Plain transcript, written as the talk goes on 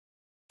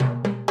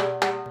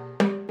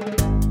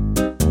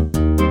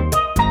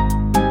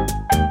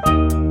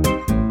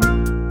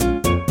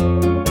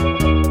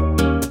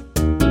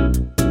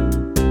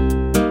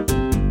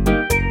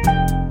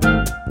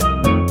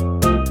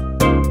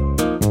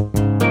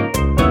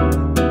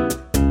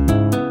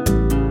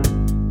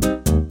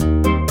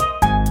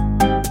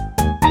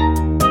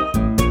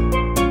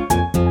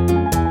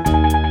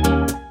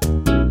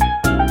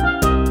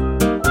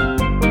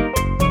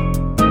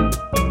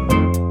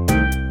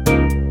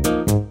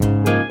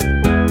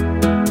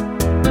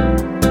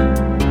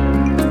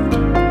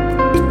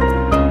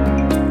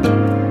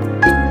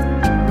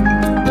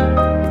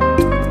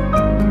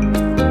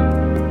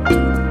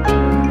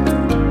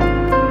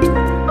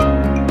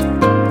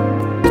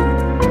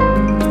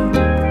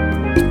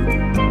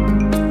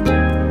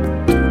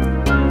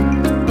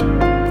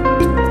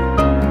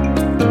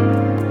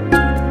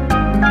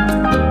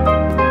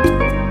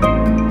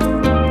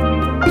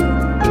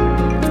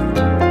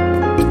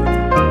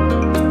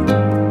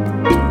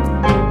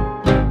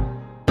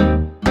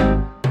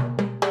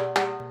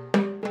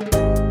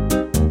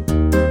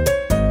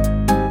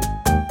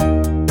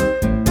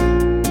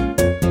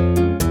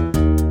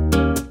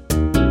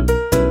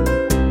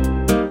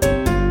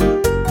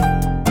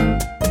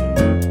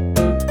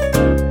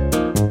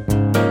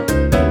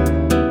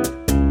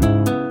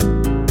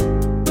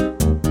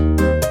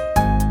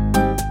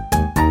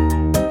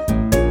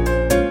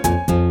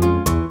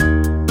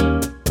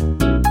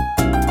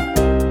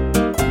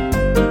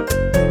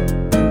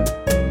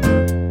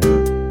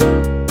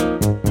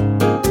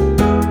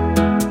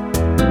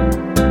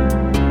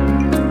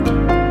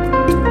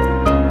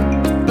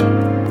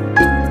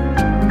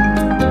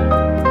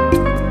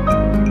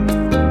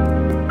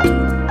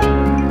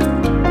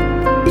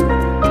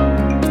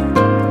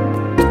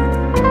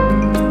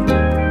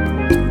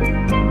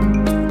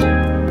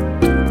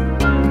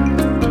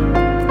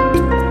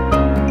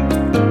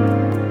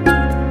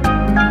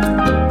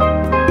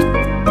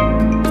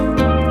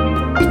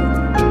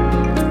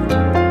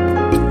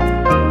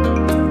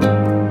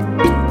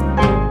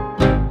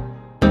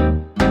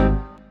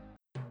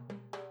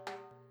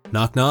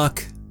Knock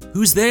knock.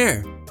 Who's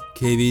there?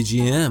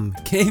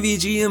 KVGM.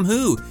 KVGM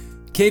who?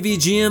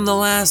 KVGM The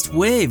Last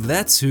Wave,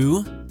 that's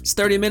who. It's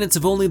 30 minutes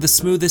of only the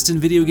smoothest in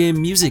video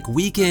game music,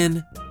 week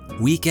in,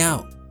 week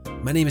out.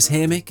 My name is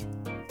Hammock,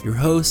 your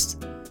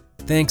host.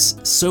 Thanks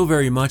so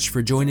very much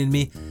for joining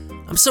me.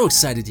 I'm so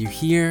excited you're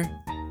here,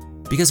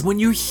 because when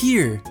you're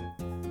here,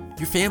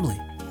 you're family.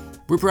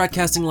 We're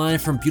broadcasting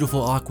live from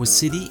beautiful Aqua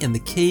City in the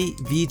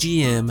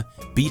KVGM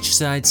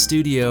Beachside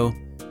Studio.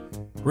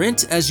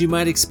 Rent, as you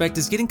might expect,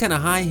 is getting kind of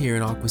high here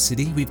in Aqua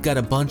City. We've got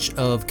a bunch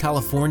of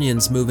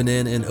Californians moving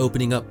in and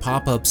opening up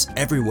pop-ups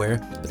everywhere,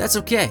 but that's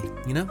okay,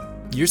 you know?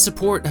 Your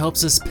support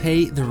helps us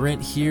pay the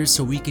rent here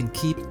so we can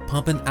keep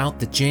pumping out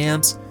the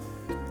jams.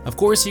 Of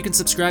course, you can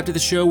subscribe to the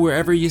show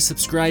wherever you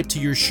subscribe to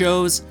your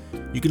shows.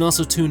 You can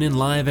also tune in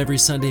live every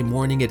Sunday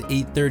morning at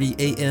 8:30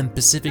 a.m.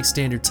 Pacific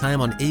Standard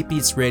Time on 8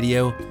 Beats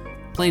Radio,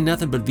 playing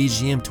nothing but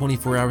VGM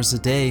 24 hours a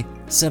day,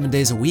 7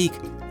 days a week.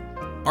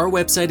 Our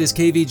website is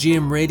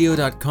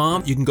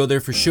kvgmradio.com. You can go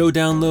there for show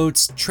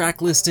downloads,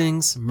 track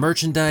listings,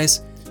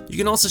 merchandise. You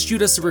can also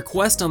shoot us a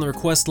request on the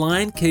request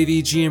line,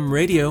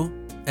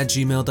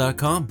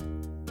 kvgmradio@gmail.com.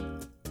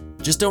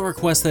 Just don't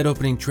request that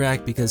opening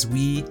track because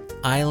we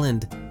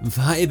island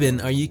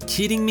vibin'. Are you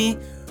kidding me?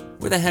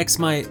 Where the heck's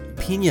my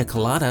pina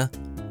colada?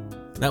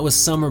 That was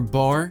Summer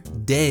Bar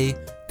Day,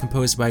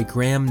 composed by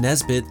Graham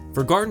Nesbitt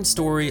for Garden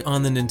Story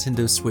on the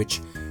Nintendo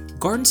Switch.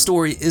 Garden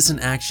Story is an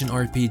action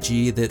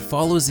RPG that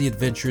follows the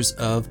adventures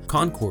of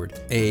Concord,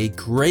 a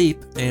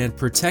grape and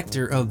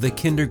protector of the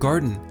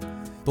kindergarten.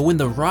 But when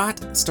the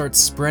rot starts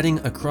spreading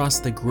across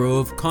the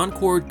grove,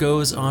 Concord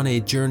goes on a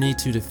journey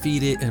to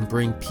defeat it and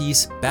bring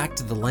peace back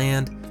to the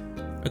land.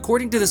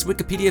 According to this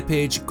Wikipedia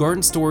page,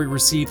 Garden Story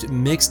received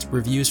mixed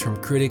reviews from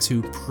critics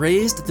who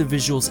praised the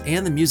visuals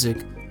and the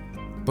music,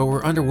 but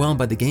were underwhelmed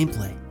by the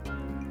gameplay.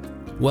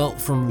 Well,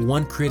 from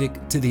one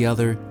critic to the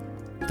other,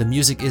 the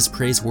music is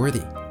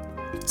praiseworthy.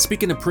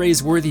 Speaking of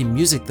praiseworthy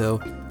music though,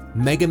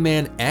 Mega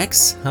Man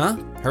X, huh?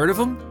 Heard of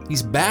him?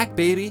 He's back,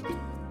 baby,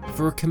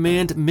 for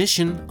Command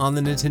Mission on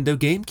the Nintendo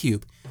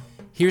GameCube.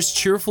 Here's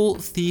Cheerful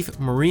Thief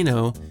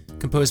Marino,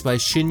 composed by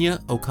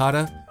Shinya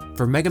Okada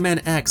for Mega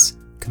Man X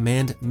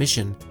Command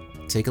Mission.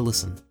 Take a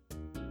listen.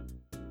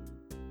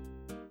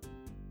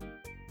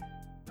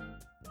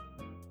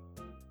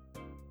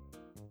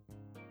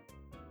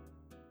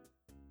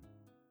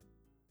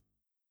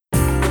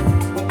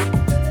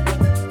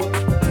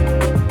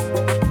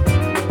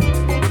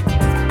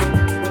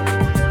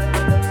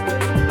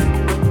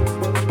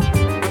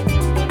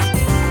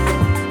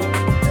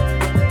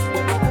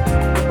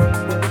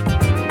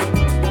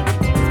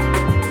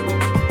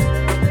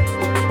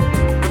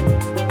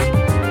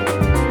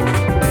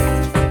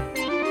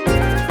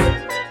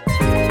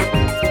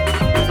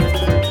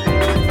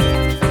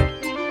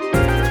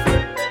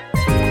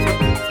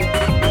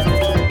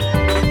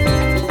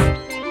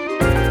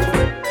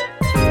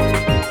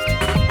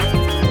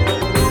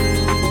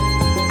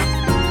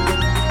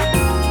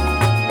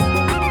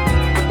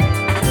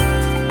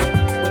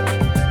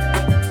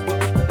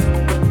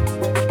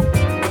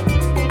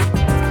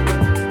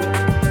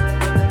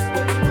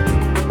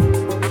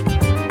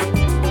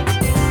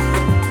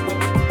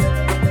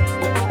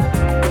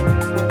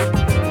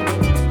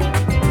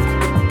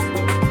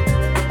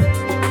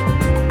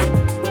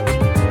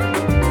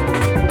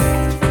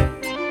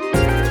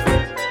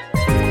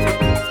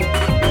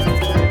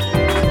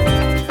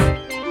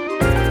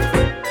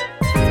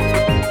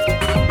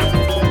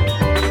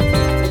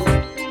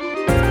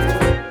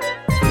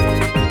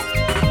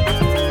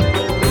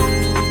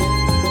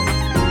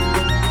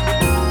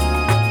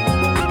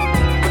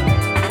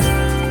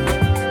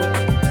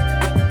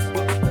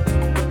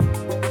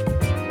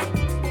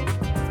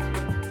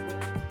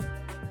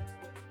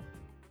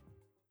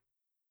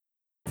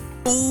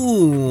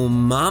 Ooh,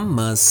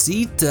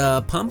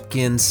 Mamacita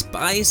Pumpkin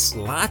Spice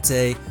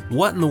Latte.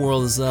 What in the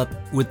world is up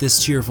with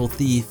this cheerful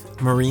thief,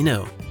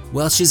 Marino?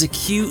 Well, she's a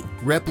cute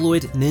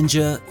Reploid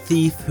ninja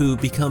thief who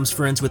becomes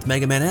friends with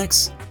Mega Man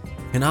X,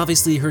 and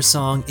obviously her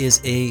song is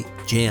a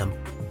jam.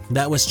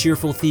 That was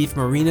Cheerful Thief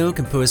Marino,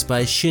 composed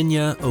by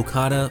Shinya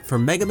Okada for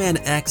Mega Man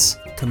X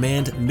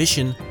Command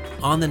Mission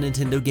on the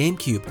Nintendo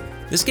GameCube.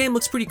 This game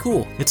looks pretty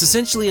cool. It's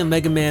essentially a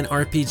Mega Man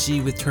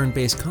RPG with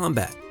turn-based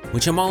combat,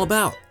 which I'm all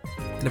about.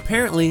 And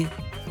apparently,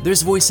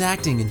 there's voice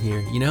acting in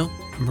here, you know?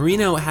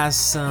 Marino has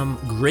some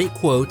great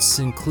quotes,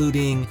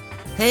 including,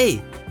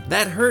 "Hey,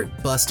 that hurt,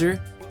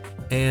 Buster,"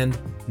 and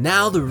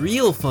 "Now the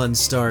real fun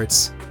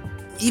starts."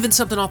 Even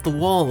something off the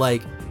wall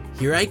like,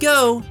 "Here I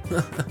go."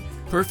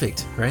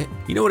 Perfect, right?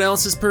 You know what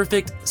else is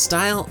perfect?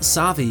 Style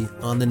Savi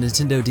on the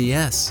Nintendo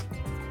DS.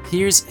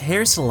 Here's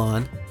Hair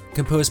Salon,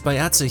 composed by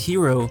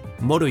Atsuhiro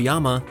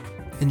Motoyama.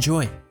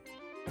 Enjoy.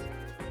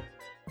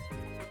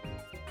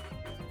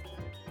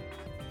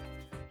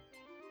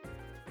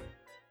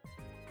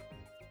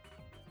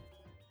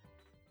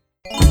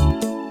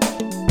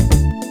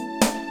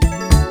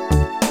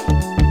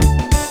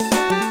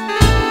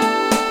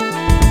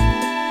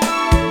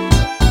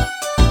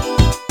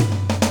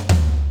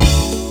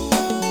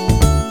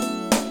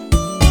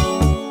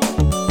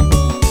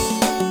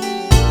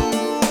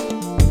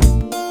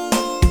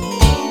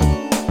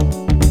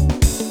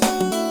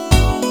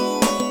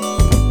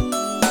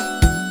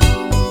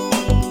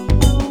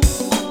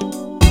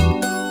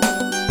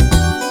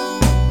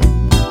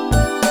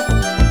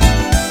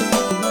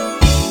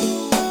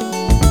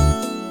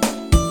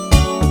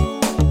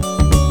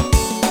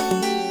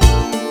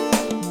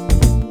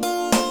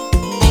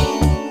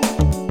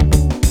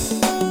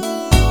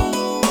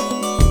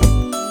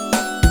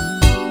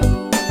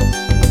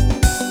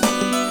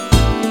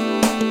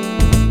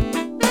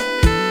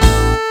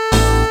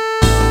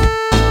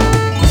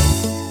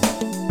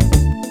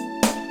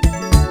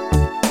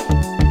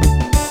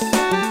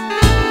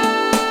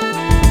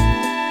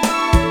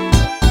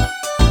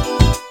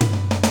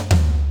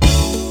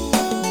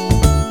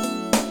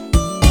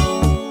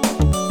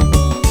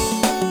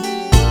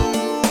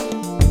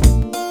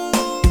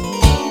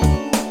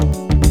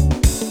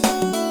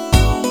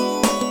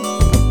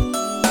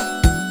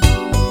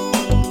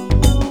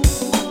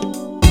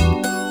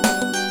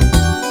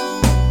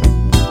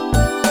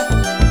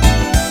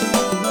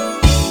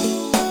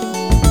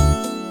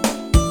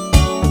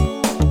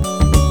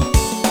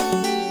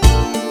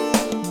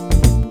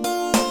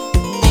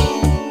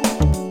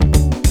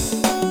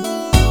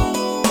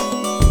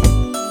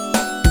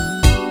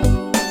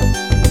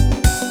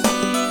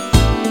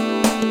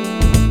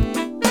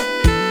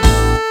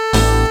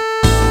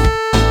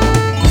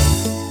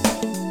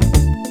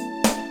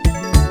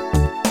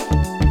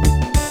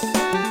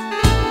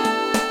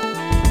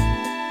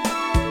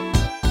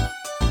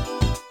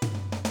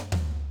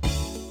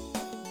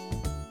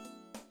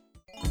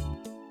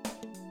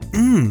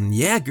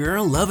 Yeah,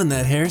 girl, loving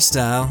that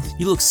hairstyle.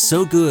 You look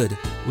so good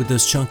with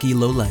those chunky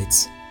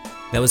lowlights.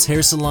 That was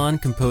Hair Salon,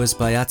 composed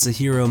by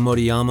Atsuhiro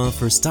Moriyama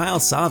for Style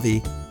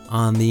Savi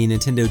on the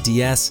Nintendo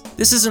DS.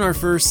 This isn't our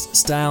first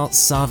Style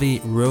Savi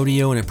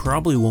rodeo, and it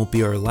probably won't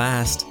be our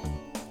last.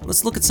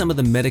 Let's look at some of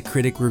the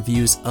Metacritic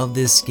reviews of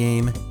this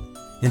game.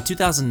 In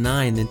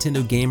 2009,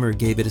 Nintendo Gamer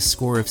gave it a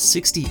score of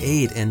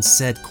 68 and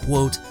said,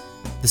 quote,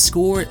 "The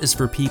score is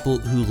for people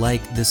who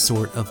like this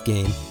sort of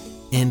game,"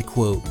 end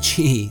quote.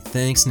 Gee,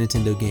 thanks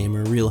Nintendo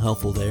Gamer, real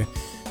helpful there.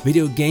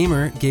 Video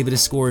Gamer gave it a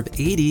score of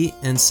 80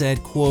 and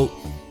said, quote,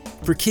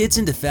 "For kids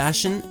into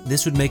fashion,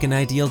 this would make an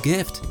ideal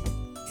gift,"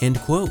 end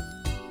quote.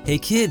 Hey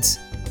kids,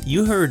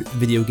 you heard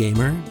Video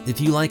Gamer.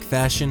 If you like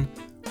fashion,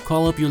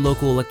 call up your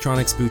local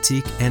electronics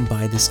boutique and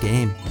buy this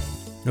game.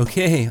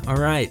 Okay,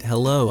 alright,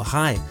 hello,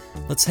 hi.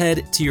 Let's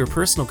head to your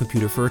personal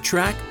computer for a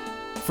track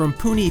from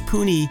Puni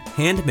Puni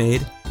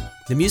Handmade.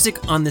 The music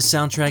on this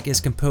soundtrack is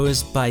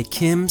composed by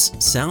Kim's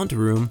Sound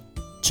Room.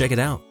 Check it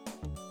out.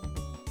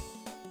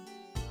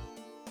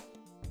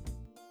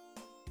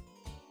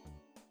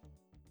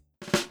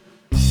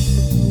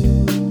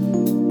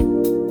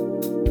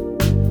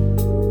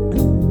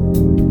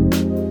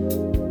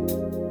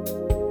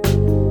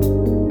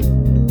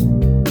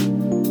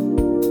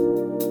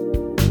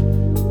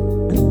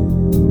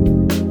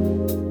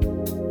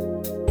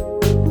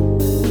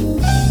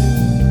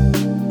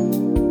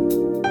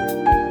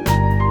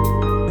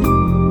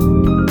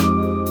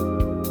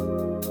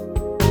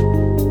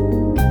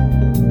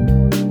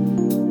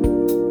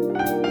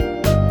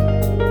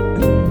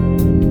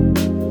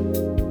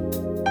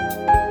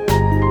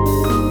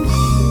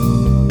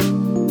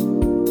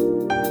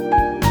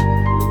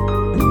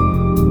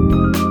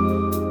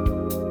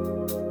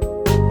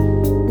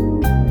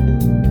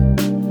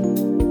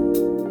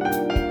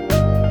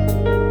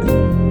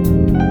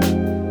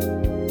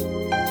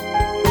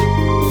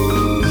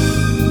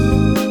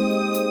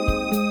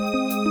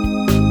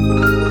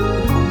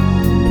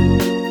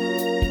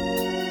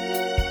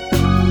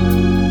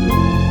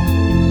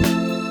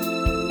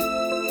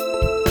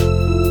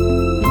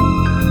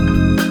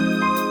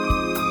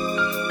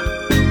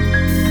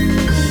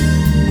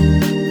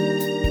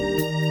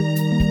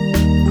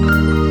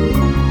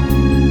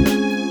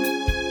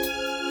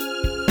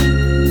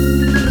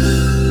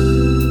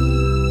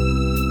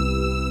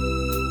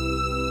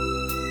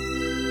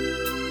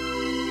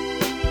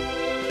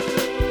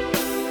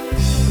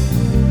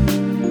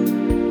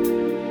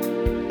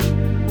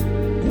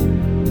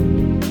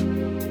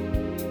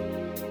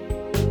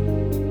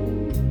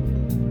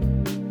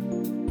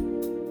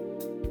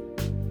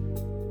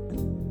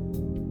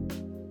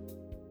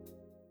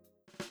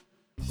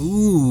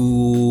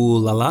 Ooh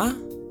la la?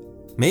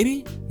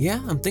 Maybe?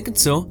 Yeah, I'm thinking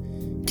so.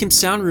 Kim's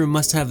Sound Room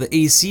must have the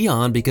AC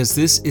on because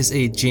this is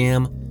a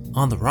jam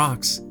on the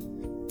rocks.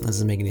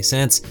 Doesn't make any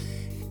sense.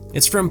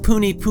 It's from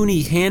Puni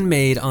Puni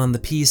Handmade on the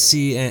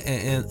PC,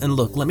 and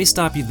look, let me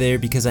stop you there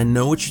because I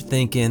know what you're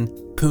thinking.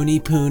 Puni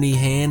Puni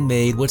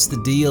Handmade, what's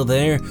the deal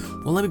there?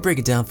 Well, let me break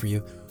it down for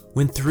you.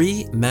 When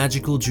 3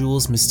 magical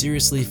jewels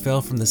mysteriously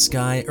fell from the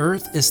sky,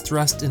 Earth is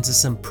thrust into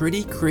some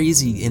pretty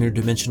crazy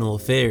interdimensional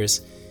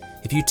affairs.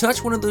 If you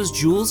touch one of those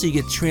jewels, you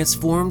get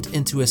transformed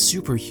into a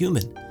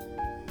superhuman.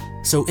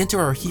 So enter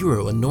our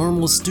hero, a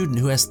normal student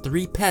who has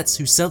 3 pets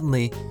who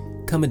suddenly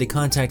come into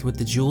contact with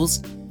the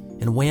jewels,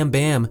 and wham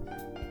bam,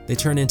 they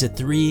turn into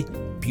 3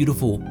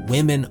 beautiful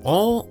women,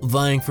 all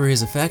vying for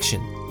his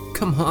affection.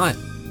 Come on,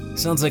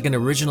 sounds like an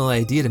original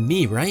idea to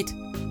me, right?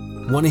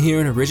 Want to hear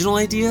an original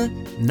idea?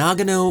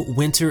 Nagano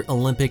Winter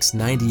Olympics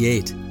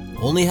 98.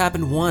 Only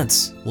happened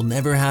once, will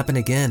never happen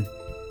again.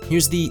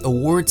 Here's the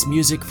awards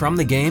music from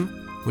the game,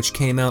 which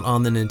came out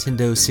on the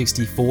Nintendo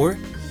 64.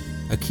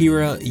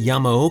 Akira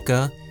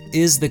Yamaoka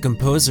is the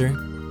composer.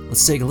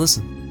 Let's take a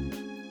listen.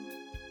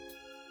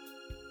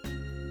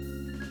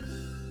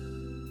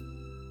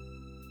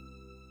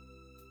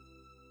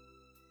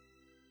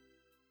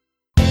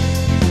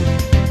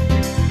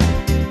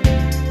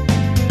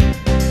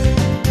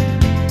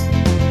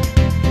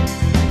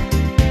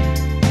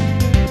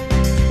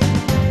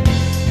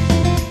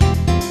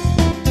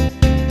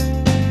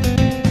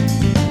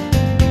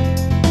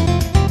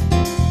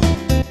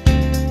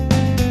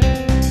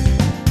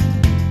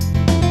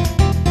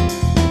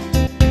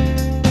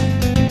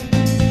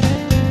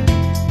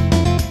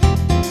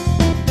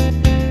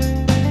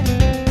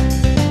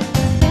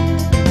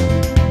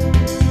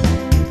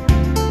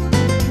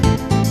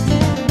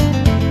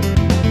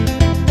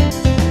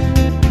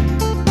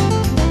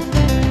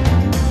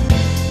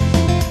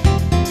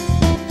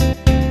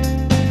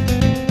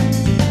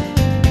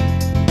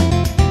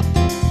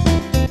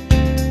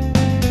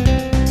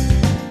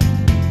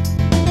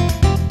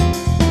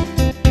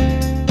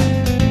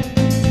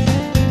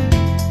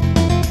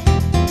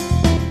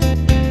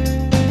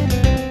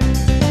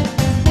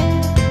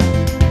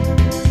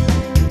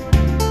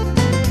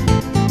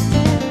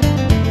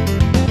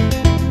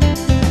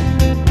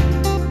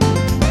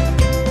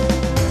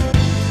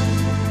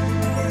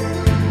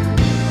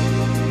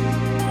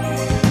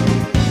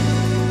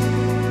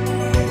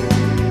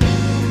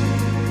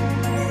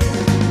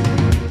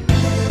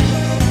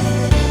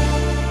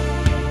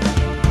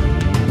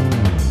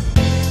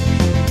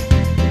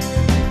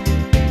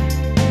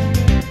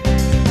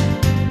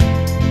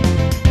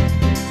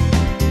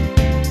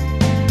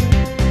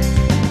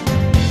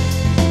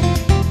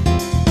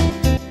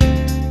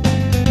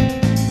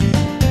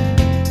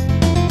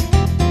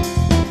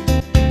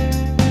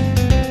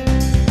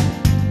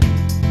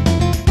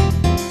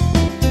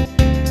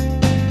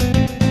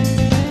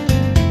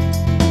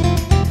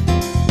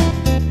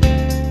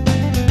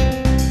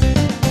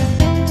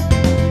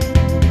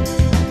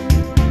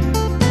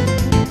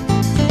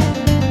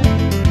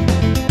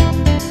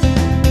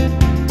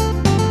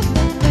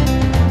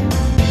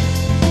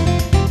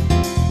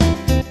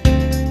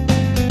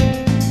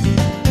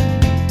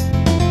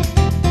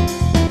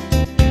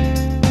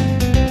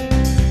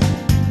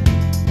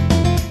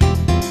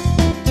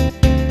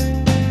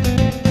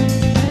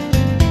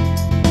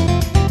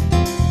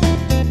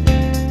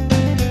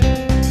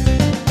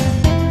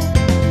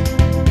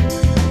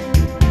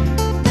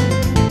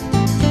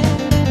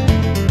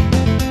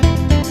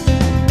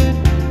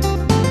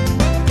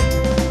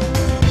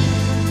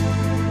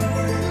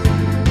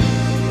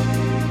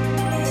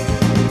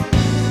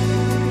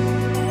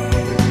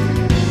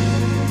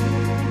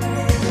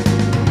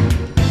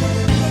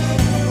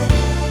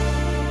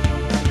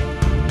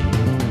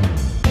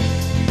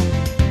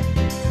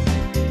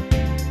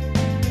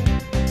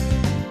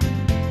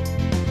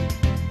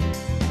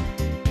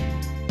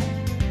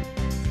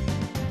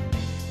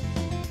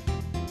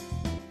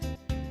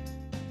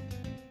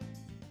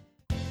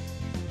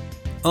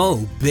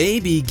 Oh,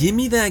 baby, give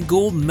me that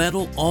gold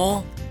medal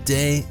all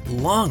day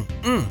long.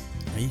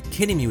 Are you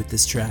kidding me with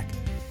this track?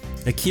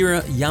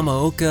 Akira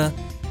Yamaoka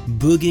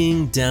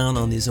boogieing down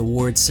on these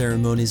award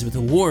ceremonies with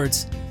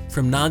awards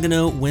from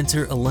Nagano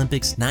Winter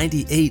Olympics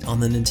 98 on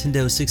the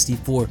Nintendo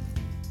 64.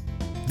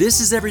 This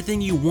is everything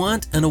you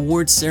want an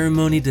award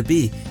ceremony to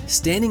be.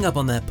 Standing up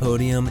on that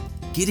podium,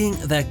 getting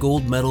that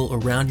gold medal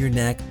around your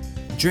neck,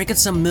 drinking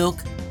some milk,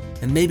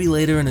 and maybe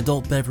later an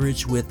adult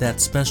beverage with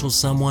that special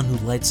someone who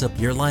lights up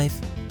your life.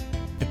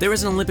 If there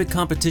was an Olympic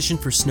competition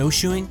for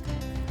snowshoeing,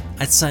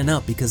 I'd sign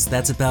up because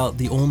that's about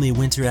the only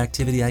winter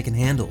activity I can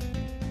handle.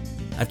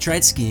 I've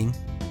tried skiing,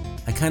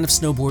 I kind of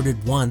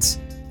snowboarded once,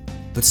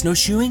 but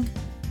snowshoeing?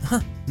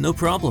 No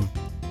problem.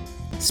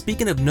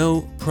 Speaking of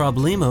no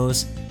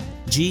problemos,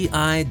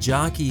 G.I.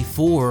 Jockey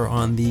 4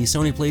 on the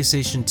Sony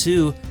PlayStation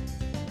 2,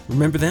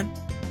 remember them?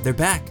 They're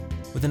back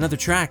with another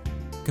track,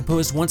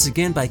 composed once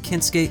again by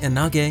Kensuke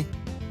Inage.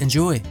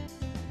 Enjoy.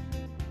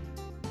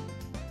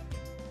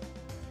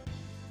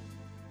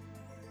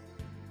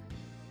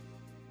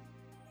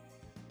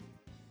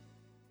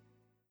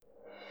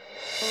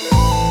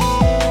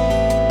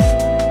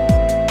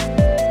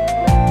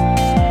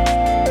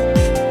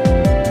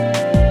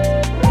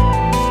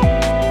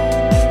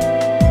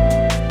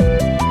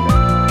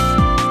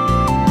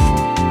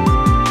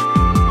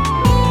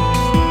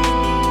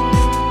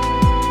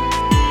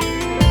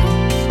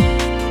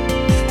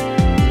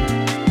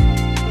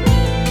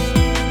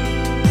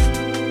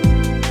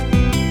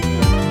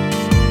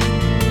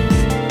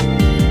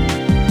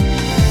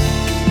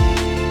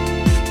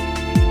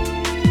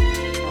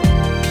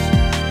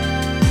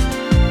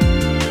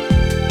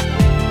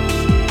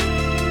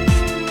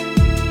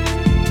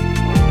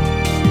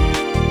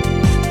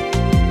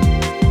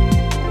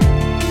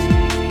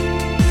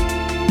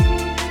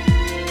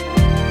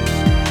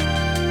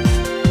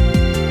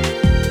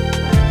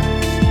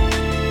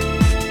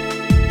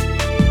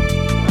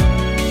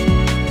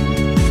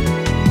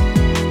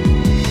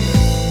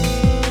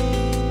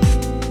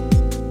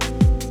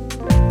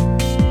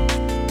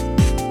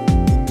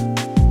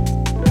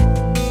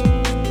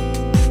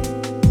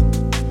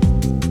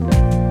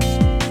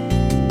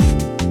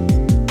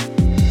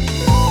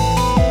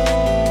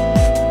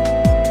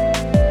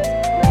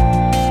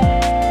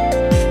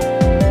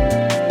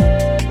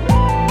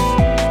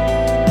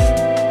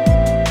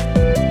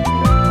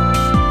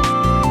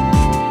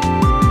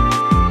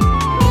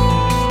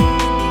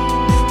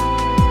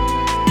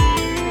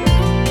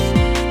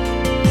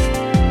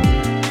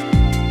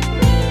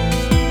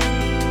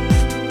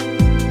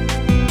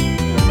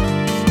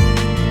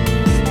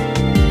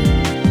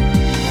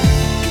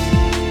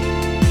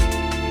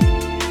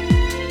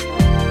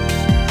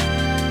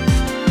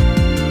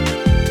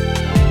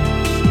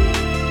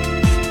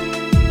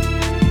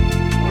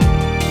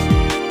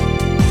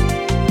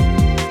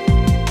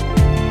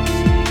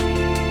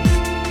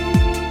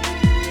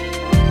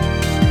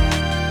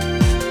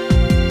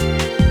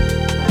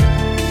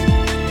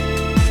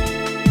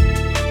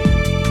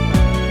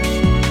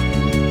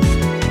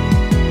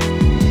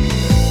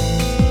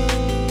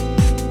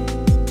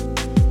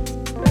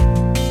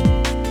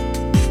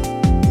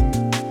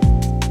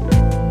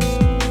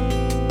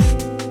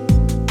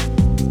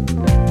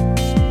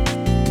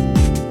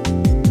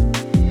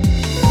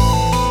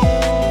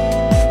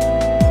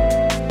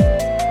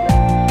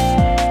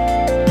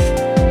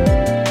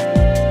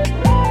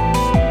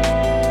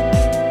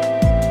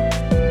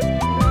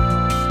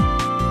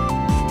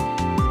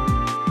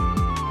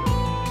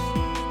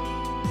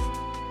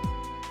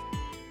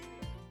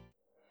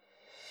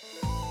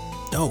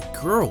 Oh,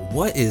 girl,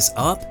 what is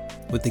up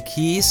with the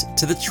keys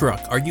to the truck?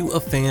 Are you a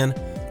fan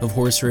of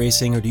horse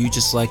racing, or do you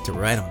just like to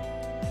ride them?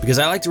 Because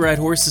I like to ride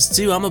horses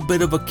too. I'm a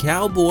bit of a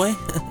cowboy.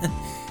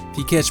 If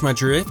you catch my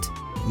drift,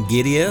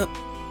 giddy up.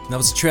 That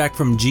was a track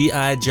from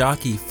G.I.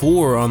 Jockey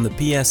 4 on the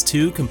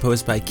PS2,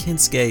 composed by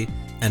Kensuke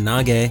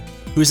Inage,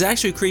 who is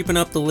actually creeping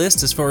up the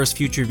list as far as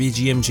future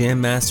VGM Jam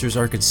Masters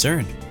are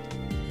concerned.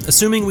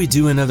 Assuming we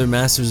do another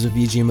Masters of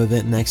VGM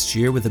event next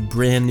year with a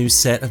brand new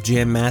set of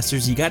Jam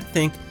Masters, you gotta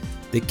think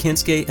that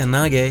Kensuke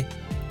Inage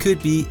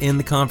could be in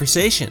the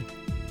conversation.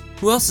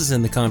 Who else is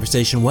in the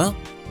conversation? Well,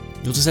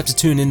 you'll just have to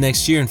tune in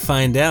next year and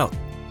find out.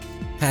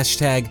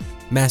 Hashtag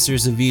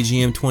Masters of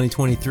VGM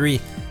 2023.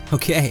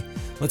 Okay,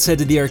 let's head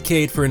to the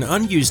arcade for an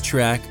unused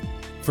track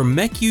from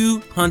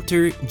Meku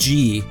Hunter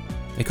G.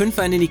 I couldn't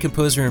find any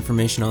composer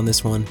information on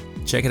this one.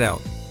 Check it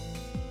out.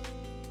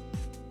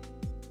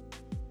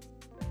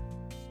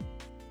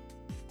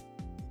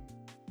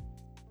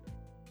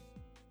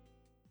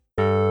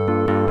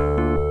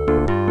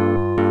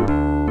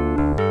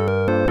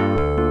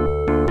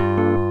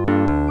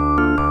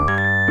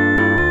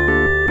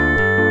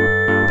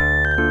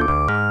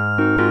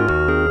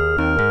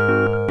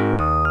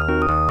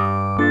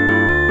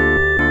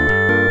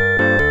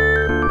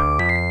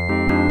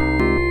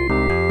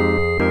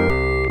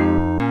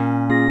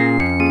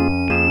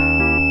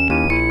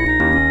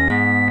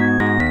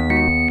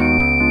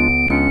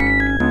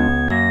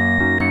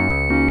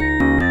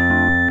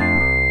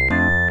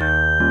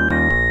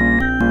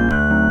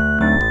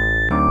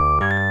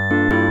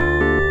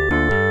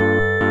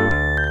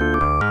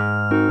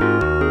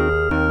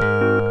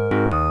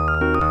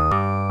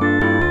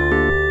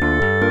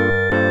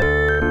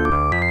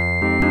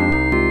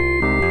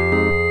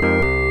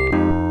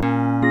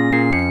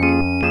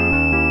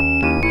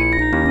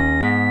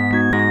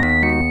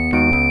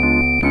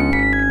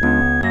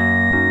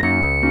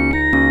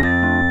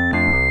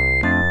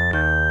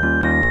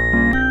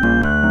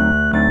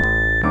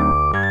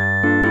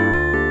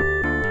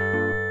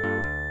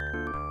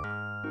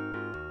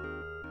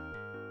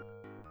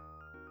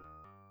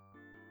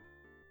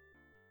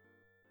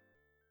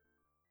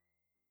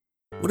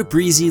 What a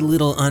breezy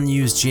little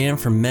unused jam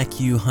from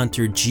Mech-U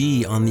Hunter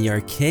G on the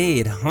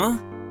arcade, huh?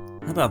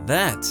 How about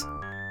that?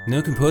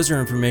 No composer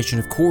information,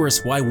 of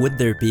course, why would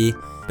there be?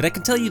 But I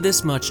can tell you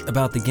this much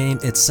about the game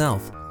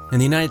itself. In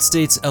the United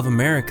States of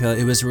America,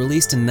 it was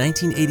released in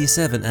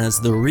 1987 as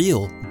the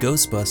real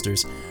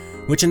Ghostbusters,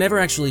 which I never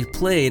actually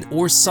played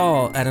or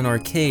saw at an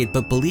arcade,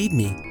 but believe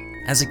me,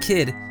 as a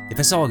kid, if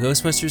I saw a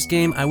Ghostbusters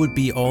game, I would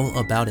be all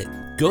about it.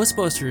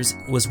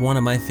 Ghostbusters was one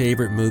of my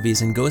favorite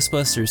movies, and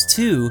Ghostbusters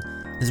 2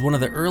 is one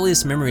of the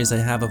earliest memories I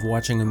have of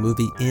watching a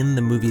movie in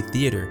the movie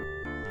theater.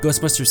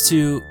 Ghostbusters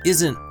 2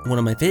 isn't one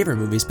of my favorite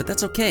movies, but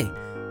that's okay.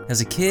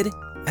 As a kid,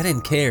 I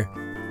didn't care.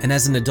 And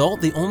as an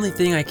adult, the only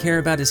thing I care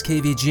about is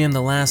KVGM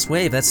The Last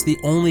Wave. That's the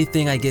only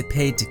thing I get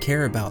paid to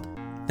care about.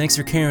 Thanks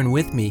for caring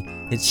with me.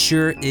 It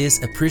sure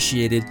is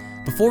appreciated.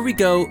 Before we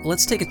go,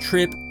 let's take a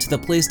trip to the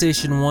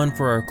PlayStation 1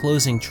 for our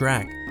closing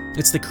track.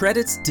 It's the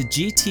credits to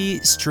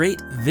GT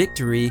Straight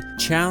Victory,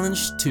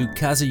 challenge to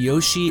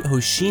Kazuyoshi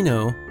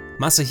Hoshino.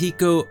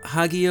 Masahiko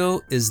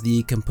Hagio is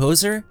the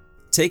composer.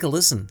 Take a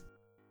listen.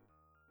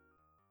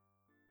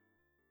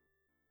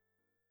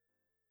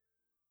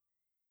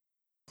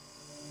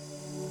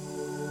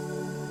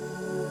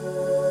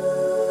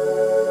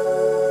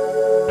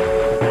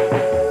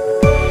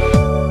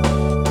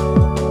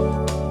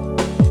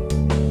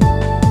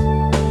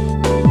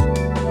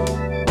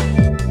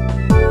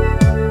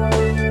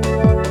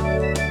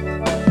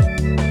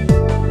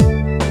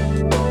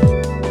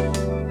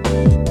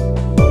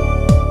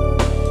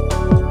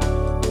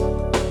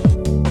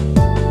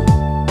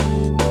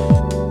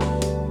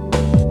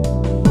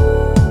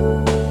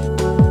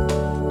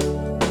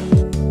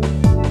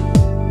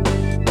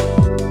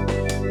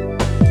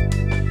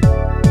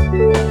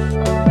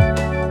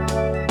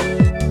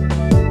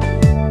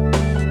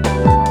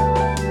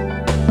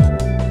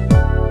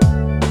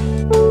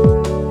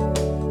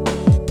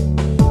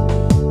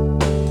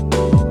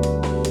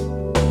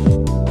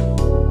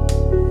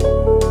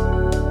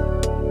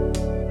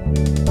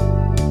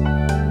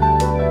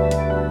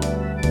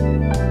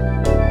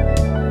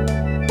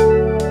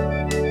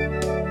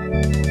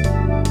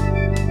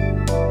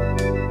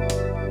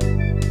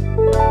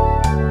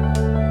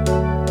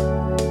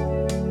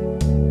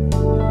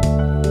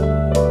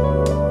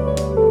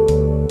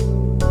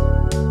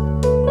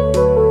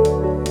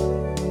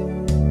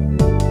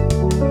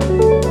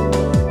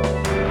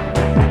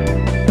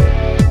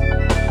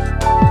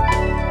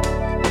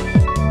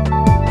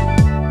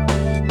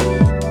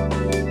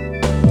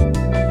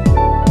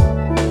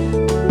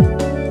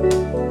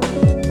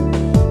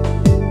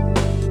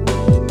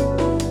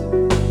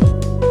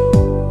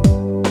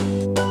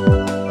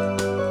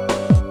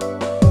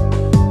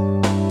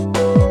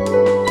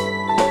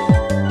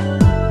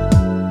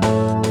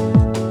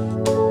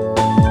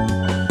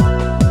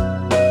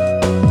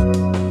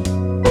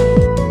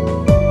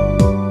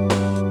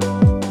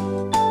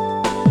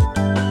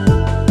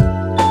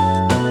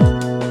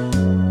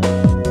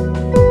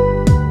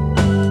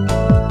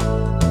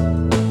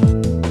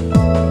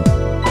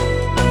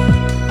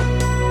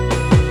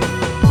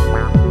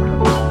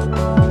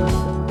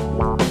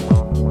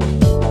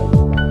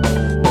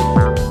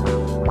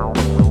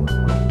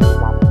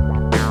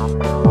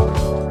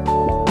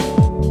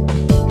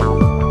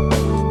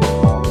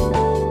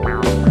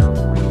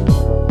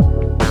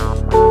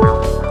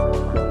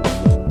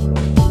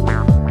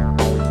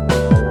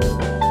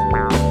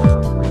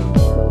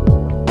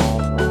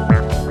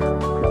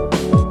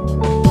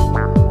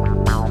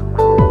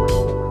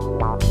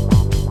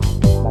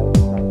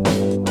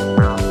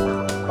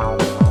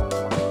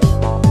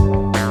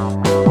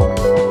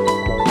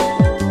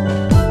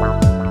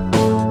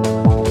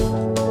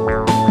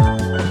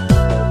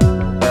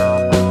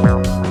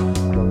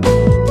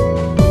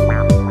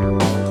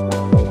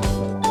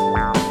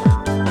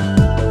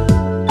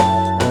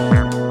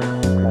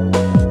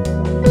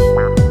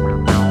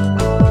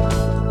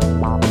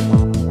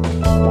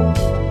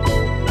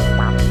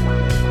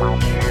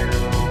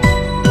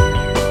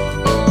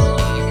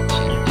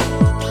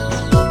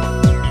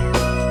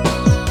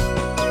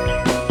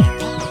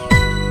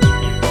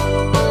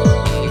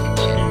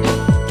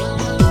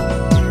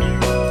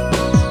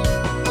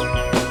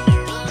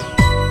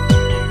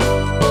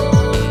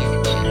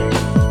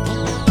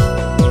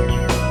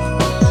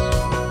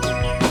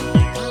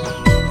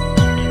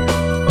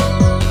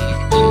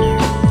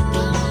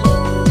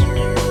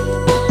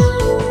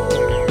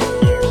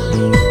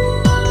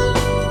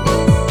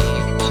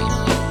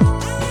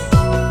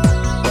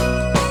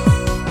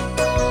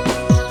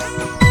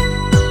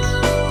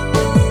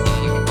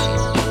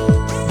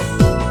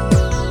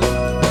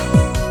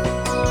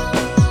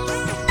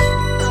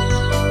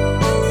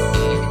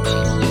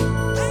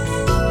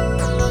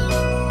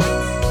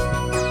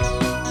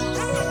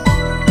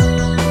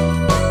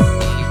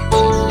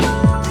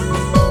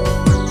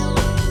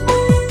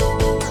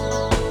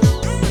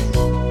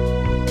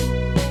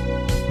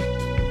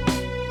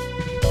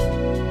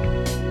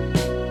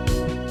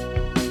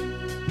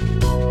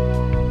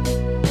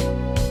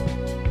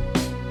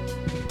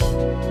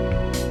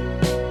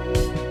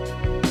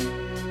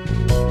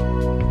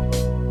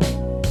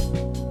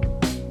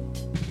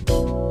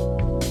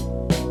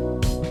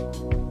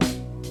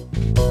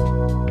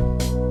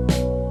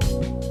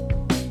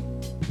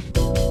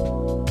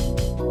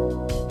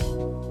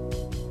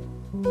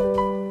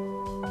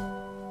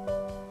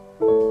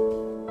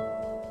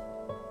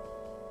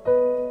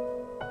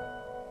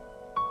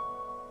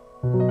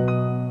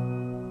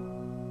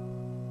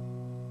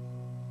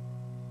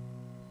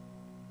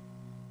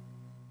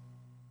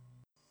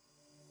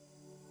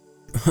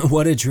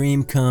 What a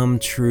dream come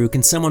true.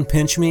 Can someone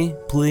pinch me,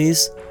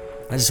 please?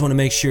 I just want to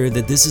make sure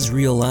that this is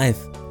real life,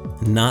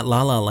 not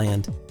La La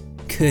Land.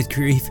 Good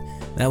grief.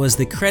 That was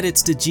the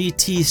credits to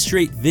GT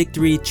Straight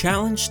Victory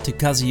Challenge to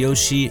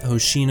Kazuyoshi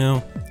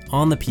Hoshino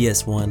on the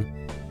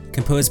PS1,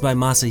 composed by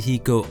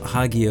Masahiko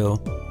Hagio.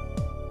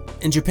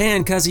 In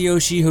Japan,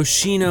 Kazuyoshi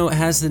Hoshino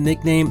has the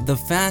nickname the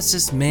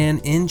fastest man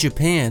in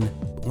Japan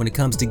when it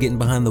comes to getting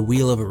behind the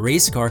wheel of a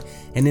race car,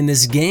 and in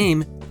this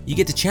game, you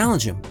get to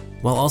challenge him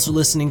while also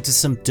listening to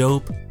some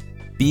dope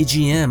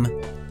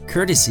BGM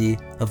courtesy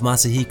of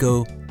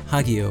Masahiko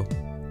Hagio,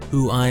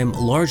 who I'm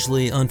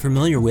largely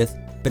unfamiliar with,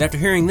 but after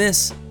hearing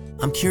this,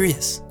 I'm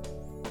curious.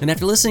 And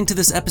after listening to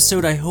this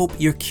episode, I hope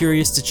you're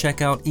curious to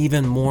check out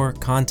even more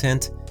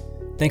content.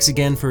 Thanks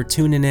again for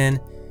tuning in.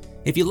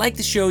 If you like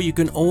the show, you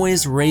can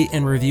always rate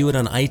and review it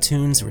on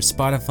iTunes or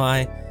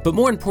Spotify, but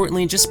more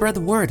importantly, just spread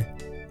the word.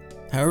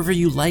 However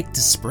you like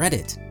to spread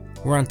it.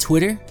 We're on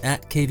Twitter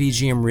at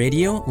KVGM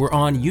Radio. We're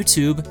on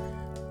YouTube,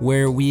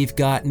 where we've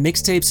got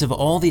mixtapes of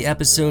all the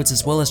episodes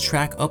as well as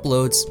track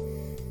uploads.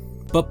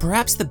 But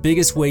perhaps the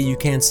biggest way you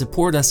can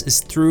support us is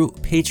through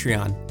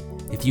Patreon.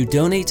 If you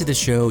donate to the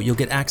show, you'll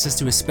get access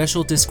to a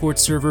special Discord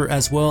server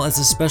as well as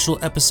a special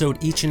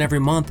episode each and every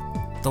month,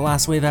 The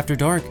Last Wave After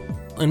Dark.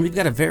 And we've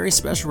got a very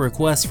special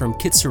request from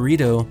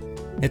Kitsurito.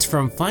 It's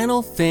from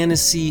Final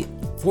Fantasy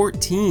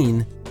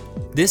XIV.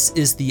 This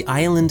is the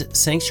Island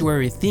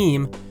Sanctuary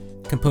theme,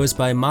 composed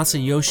by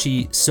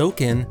Masayoshi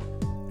Soken.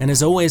 And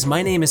as always,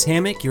 my name is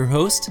Hammock, your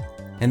host,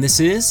 and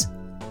this is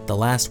The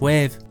Last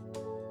Wave.